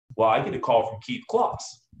Well, I get a call from Keith Kloss,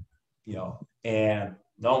 and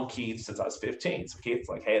known Keith since I was 15. So Keith's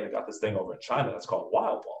like, hey, they got this thing over in China that's called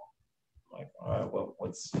Wild Ball. I'm like, all right, well,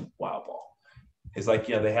 what's Wild Ball? He's like,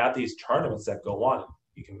 they have these tournaments that go on.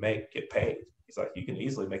 You can get paid. He's like, you can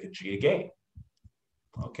easily make a G a game.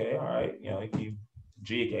 Okay, all right, you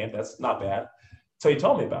G a game, that's not bad. So he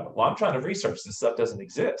told me about it. Well, I'm trying to research this stuff doesn't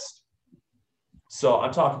exist. So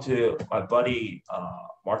I'm talking to my buddy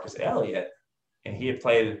Marcus Elliott, and he had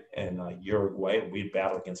played in Uruguay, and we'd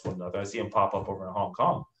battle against one another. I see him pop up over in Hong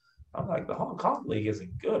Kong. I'm like, the Hong Kong league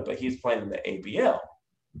isn't good, but he's playing in the ABL.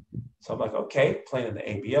 So I'm like, okay, playing in the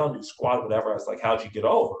ABL, new squad, whatever. I was like, how'd you get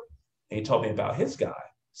over? And he told me about his guy.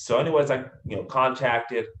 So anyways, I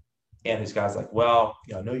contacted, and his guy's like, well,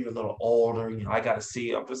 I know you're a little older. I got to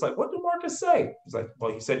see. I'm just like, what did Marcus say? He's like,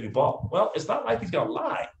 well, he said you ball. Well, it's not like he's going to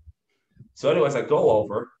lie. So anyways, I go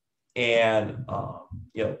over, and,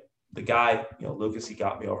 the guy, Lucas, he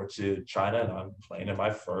got me over to China, and I'm playing in my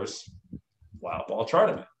first wild ball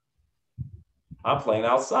tournament. I'm playing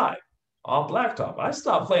outside on blacktop. I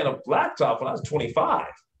stopped playing on blacktop when I was 25.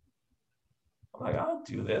 I'm like, I'll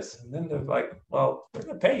do this. And then they're like, well, they're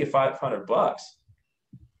going to pay you $500.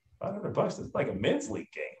 $500 is like a men's league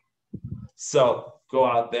game. So go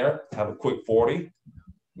out there, have a quick 40,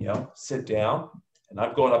 sit down. And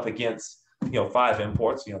I'm going up against, 5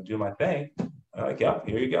 imports, do my thing. I'm like, yeah,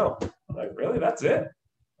 here you go. I'm like, really? That's it?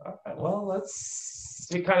 All right, well, let's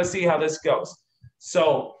kind of see how this goes.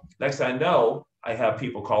 So next thing I know, I have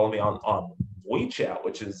people calling me on WeChat,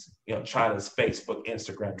 which is, China's Facebook,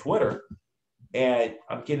 Instagram, Twitter. And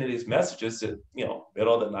I'm getting these messages at,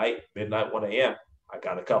 middle of the night, midnight, 1 a.m. I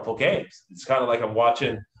got a couple games. It's kind of like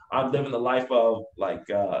I'm living the life of like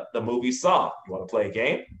the movie Saw. You want to play a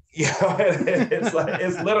game? It's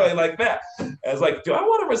literally like that. And it's like, do I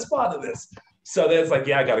want to respond to this? So then it's like,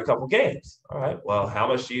 yeah, I got a couple games. All right. Well, how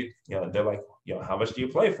much do you, they're like, how much do you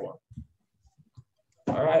play for?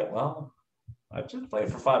 All right. Well, I just played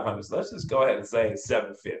for 500. So let's just go ahead and say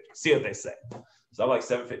 750. See what they say. So I'm like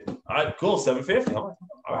 750. All right, cool, 750. I'm like,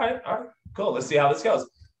 all right, cool. Let's see how this goes.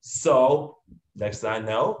 So next thing I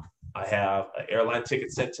know, I have an airline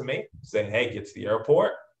ticket sent to me saying, hey, get to the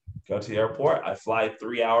airport. Go to the airport. I fly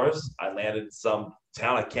 3 hours. I landed in some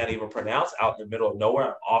town I can't even pronounce out in the middle of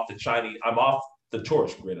nowhere. I'm off the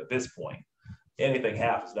tourist grid at this point. Anything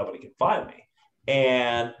happens, nobody can find me.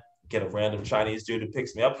 And get a random Chinese dude who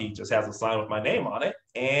picks me up. He just has a sign with my name on it.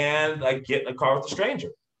 And I get in a car with a stranger.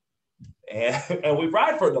 And we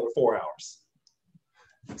ride for another 4 hours.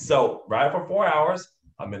 So ride for 4 hours.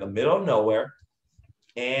 I'm in the middle of nowhere.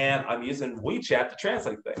 And I'm using WeChat to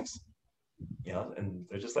translate things. And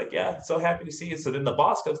they're just like, yeah, so happy to see you. So then the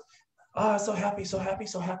boss goes, so happy, so happy,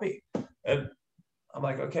 so happy. And I'm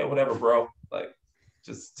like, okay, whatever, bro. Like,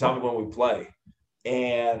 just tell me when we play.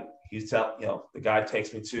 And he's telling, the guy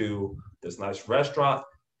takes me to this nice restaurant,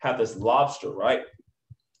 have this lobster, right?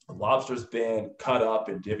 The lobster's been cut up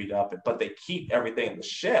and divvied up, but they keep everything in the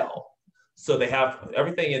shell. So they have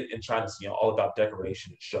everything in China's, all about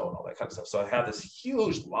decoration and show and all that kind of stuff. So I have this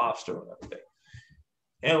huge lobster and everything.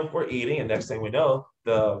 And we're eating, and next thing we know,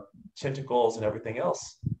 the tentacles and everything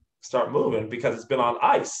else start moving because it's been on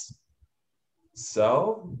ice.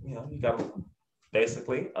 So, you got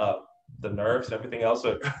basically the nerves and everything else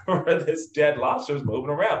where this dead lobster is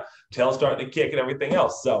moving around, tail starting to kick and everything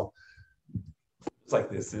else. So it's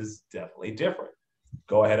like, this is definitely different.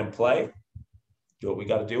 Go ahead and play. Do what we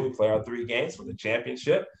got to do. We play our 3 games for the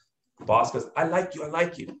championship. The boss goes, I like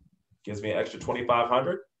you. Gives me an extra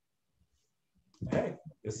 2,500. Hey,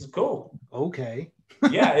 this is cool. Okay.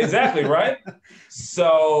 Yeah, exactly, right?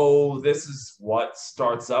 So this is what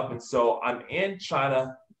starts up. And so I'm in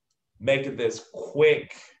China making this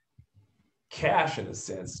quick cash in a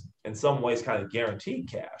sense, in some ways kind of guaranteed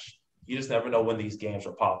cash. You just never know when these games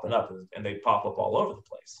are popping up, and they pop up all over the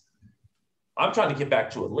place. I'm trying to get back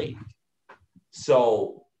to a league.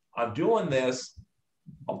 So I'm doing this.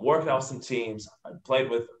 I'm working out some teams. I played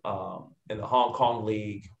with in the Hong Kong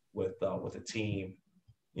league with a team,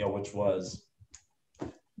 which was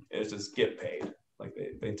just get paid. Like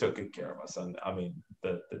they took good care of us. And I mean,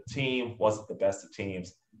 the team wasn't the best of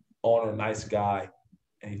teams. Owner, nice guy,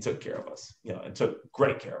 and he took care of us, and took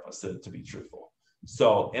great care of us to be truthful.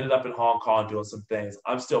 So ended up in Hong Kong doing some things.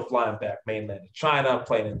 I'm still flying back mainland to China,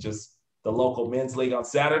 playing in just the local men's league on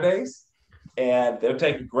Saturdays. And they're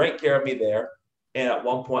taking great care of me there. And at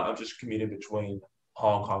one point, I'm just commuting between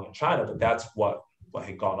Hong Kong and China, but that's what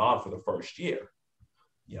had gone on for the first year.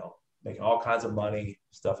 Making all kinds of money.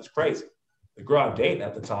 Stuff is crazy. The girl I'm dating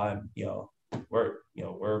at the time,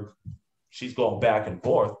 she's going back and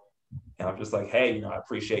forth. And I'm just like, hey, I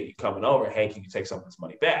appreciate you coming over. Hey, can you take some of this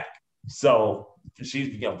money back? So she's,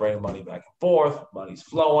 bringing money back and forth. Money's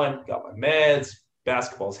flowing. Got my meds.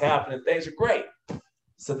 Basketball's happening. Things are great.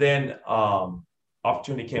 So then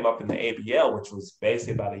opportunity came up in the ABL, which was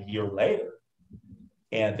basically about a year later.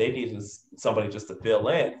 And they needed somebody just to fill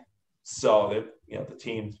in. So they, the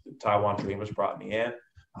team, the Taiwan Dreamers, brought me in.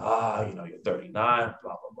 You're 39, blah,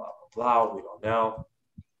 blah, blah, blah, blah. We don't know.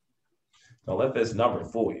 Don't let this number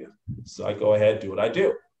fool you. So I go ahead, do what I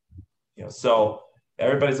do. So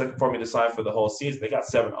everybody's looking for me to sign for the whole season. They got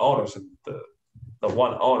 7 owners, and the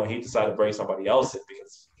one owner, he decided to bring somebody else in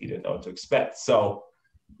because he didn't know what to expect. So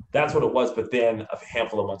that's what it was. But then a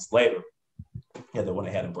handful of months later, they went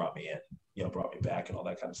ahead and brought me in, brought me back and all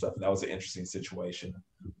that kind of stuff. And that was an interesting situation.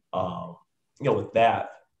 With that,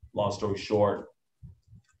 long story short,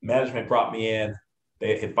 management brought me in.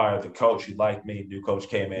 They had fired the coach. He liked me. New coach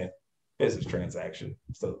came in. Business transaction.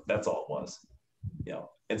 So that's all it was.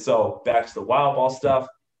 And so back to the wild ball stuff.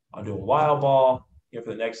 I'm doing wild ball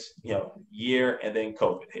for the next year, and then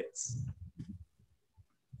COVID hits.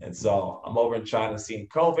 And so I'm over in China seeing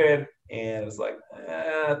COVID, and it's like,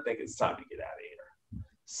 I think it's time to get out of here.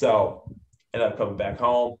 So ended up coming back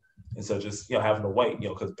home, and so just having to wait,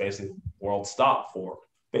 because basically the world stopped for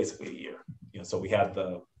basically a year. So we had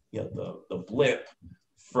the blip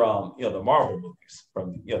from the Marvel movies,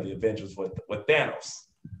 from the Avengers with Thanos.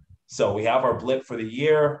 So we have our blip for the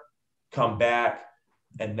year, come back,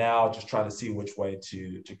 and now just trying to see which way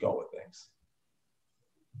to go with things.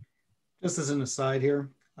 Just as an aside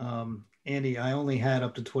here, Andy, I only had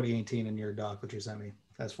up to 2018 in your doc, which you sent me.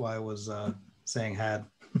 That's why I was saying had.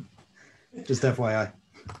 Just FYI.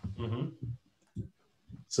 Mm-hmm.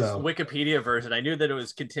 So Wikipedia version. I knew that it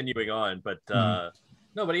was continuing on, but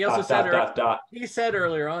no. But he also he said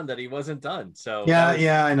earlier on that he wasn't done. So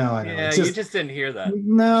yeah, I know. Yeah, you just didn't hear that.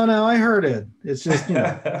 No, I heard it. It's just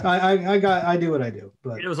I do what I do.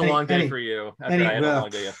 But it was a long day for you. After I had a long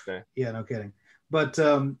day yesterday. Yeah, no kidding. But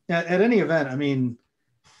at any event, I mean,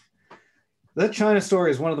 that China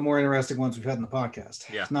story is one of the more interesting ones we've had in the podcast.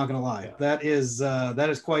 Yeah, not gonna lie. Yeah. That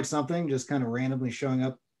is quite something. Just kind of randomly showing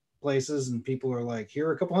up places and people are like, here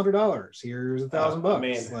are a couple $100, here's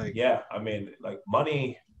 $1,000. I mean,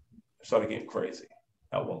 money started getting crazy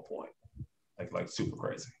at one point, like super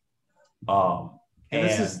crazy. And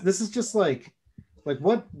this is just like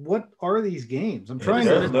what are these games? I'm trying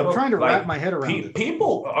to wrap my head around it.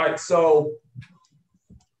 People, all right, so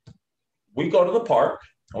we go to the park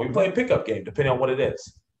and we play a pickup game, depending on what it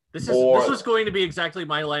is. This was going to be exactly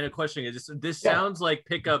my line of questioning. This sounds like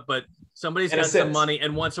pickup, but somebody's got some money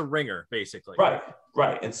and wants a ringer, basically.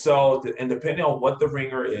 Right. And so, depending on what the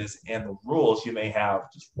ringer is and the rules, you may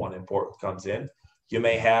have just one import comes in. You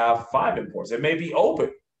may have 5 imports. It may be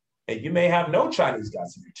open, and you may have no Chinese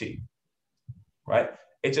guys in your team. Right?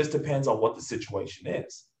 It just depends on what the situation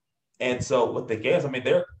is. And so, with the games, I mean,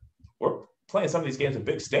 we're playing some of these games in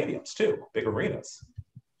big stadiums too, big arenas.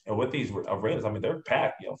 And with these arenas, I mean, they're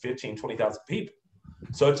packed, 15, 20,000 people.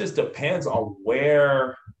 So it just depends on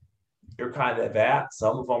where you're kind of at.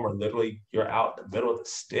 Some of them are literally, you're out in the middle of the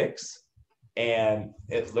sticks. And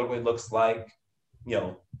it literally looks like,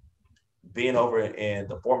 being over in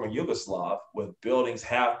the former Yugoslav with buildings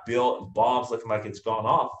half built and bombs looking like it's gone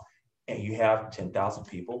off. And you have 10,000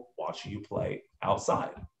 people watching you play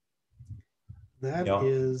outside. That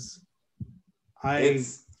is,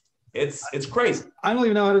 It's crazy. I don't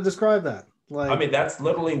even know how to describe that. I mean, that's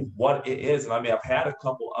literally what it is. And I mean, I've had a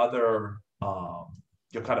couple other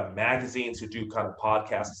kind of magazines who do kind of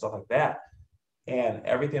podcasts and stuff like that. And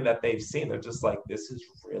everything that they've seen, they're just like, this is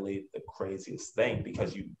really the craziest thing,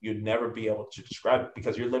 because you'd never be able to describe it,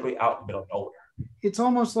 because you're literally out in the middle of nowhere. It's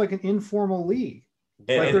almost like an informal league.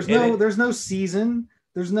 There's no season,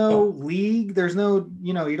 there's no league, there's no,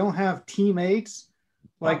 you don't have teammates.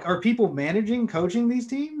 Are people managing, coaching these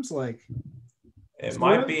teams? It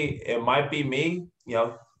might be me,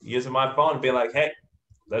 using my phone and being like, hey,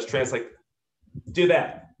 let's translate. Do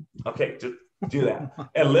that. Okay, just do that.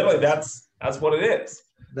 And literally that's what it is.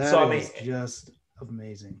 That is just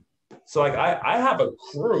amazing. So I have a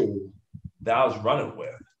crew that I was running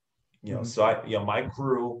with, so my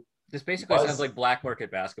crew. This basically sounds like black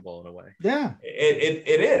market basketball in a way. Yeah.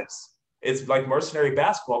 It is. It's like mercenary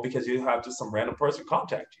basketball, because you have just some random person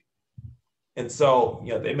contact you. And so,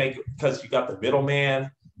 they make, because you got the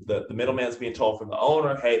middleman, the middleman's being told from the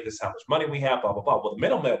owner, hey, this is how much money we have, blah, blah, blah. Well, the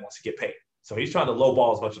middleman wants to get paid. So he's trying to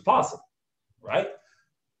lowball as much as possible, right?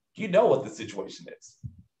 You know what the situation is.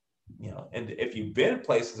 And if you've been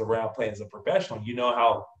places around playing as a professional, you know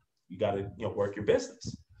how you got to, work your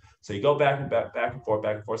business. So you go back and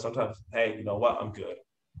forth. Sometimes, hey, you know what? I'm good.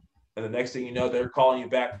 And the next thing you know, they're calling you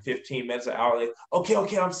back 15 minutes, an hour later.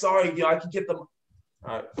 Okay, I'm sorry. I can get them.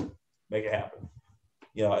 All right, make it happen.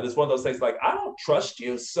 And it's one of those things like, I don't trust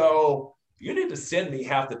you, so you need to send me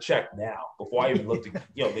half the check now before I even look to,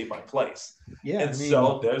 leave my place. Yeah. And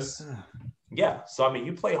so there's, So, I mean,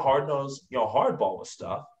 you play hard-nosed, hardball with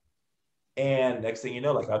stuff. And next thing you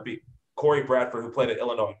know, like I'd be Corey Bradford, who played at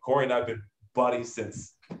Illinois. Corey and I have been buddies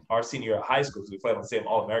since our senior year of high school, because we played on the same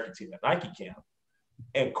All-American team at Nike camp.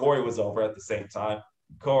 And Corey was over at the same time.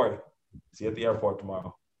 Corey, see you at the airport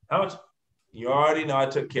tomorrow. How much? You already know I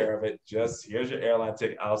took care of it. Just here's your airline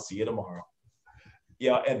ticket. I'll see you tomorrow.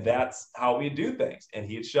 And that's how we do things. And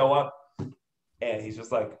he'd show up and he's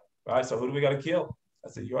just like, all right, so who do we got to kill? I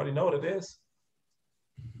said, you already know what it is.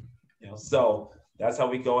 So that's how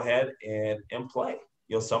we go ahead and play.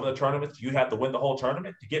 Some of the tournaments, you have to win the whole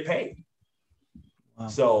tournament to get paid. Wow.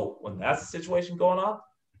 So when that's the situation going on,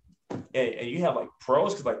 and you have like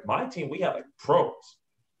pros, because like my team, we have like pros.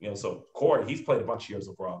 So Corey, he's played a bunch of years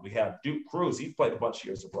abroad. We have Duke Cruz, he's played a bunch of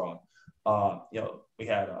years abroad. We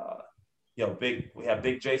had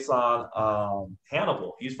big Jason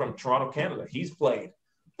Hannibal. He's from Toronto, Canada. He's played,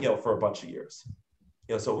 for a bunch of years.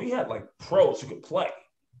 So we had like pros who could play.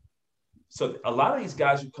 So a lot of these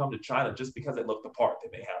guys who come to China just because they look the part, they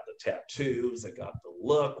may have the tattoos, they got the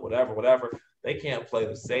look, whatever. They can't play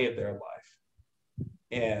to save their life.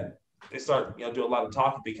 And they start, do a lot of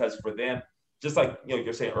talking, because for them, just like,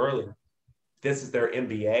 you're saying earlier, this is their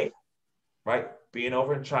NBA, right? Being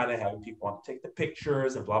over in China, having people want to take the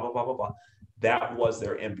pictures and blah, blah, blah, blah, blah. That was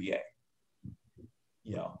their NBA.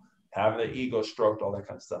 Having their ego stroked, all that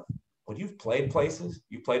kind of stuff. When you've played places,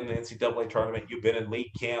 you played in the NCAA tournament, you've been in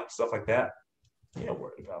league camp, stuff like that, you ain't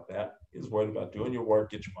worried about that. You're just worried about doing your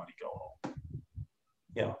work, get your money, go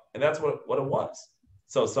home. And that's what it was.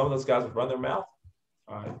 So some of those guys would run their mouth.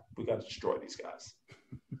 All right, we got to destroy these guys.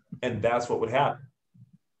 And that's what would happen.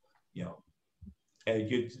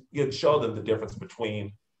 And you'd show them the difference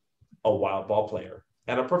between a wild ball player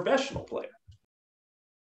and a professional player.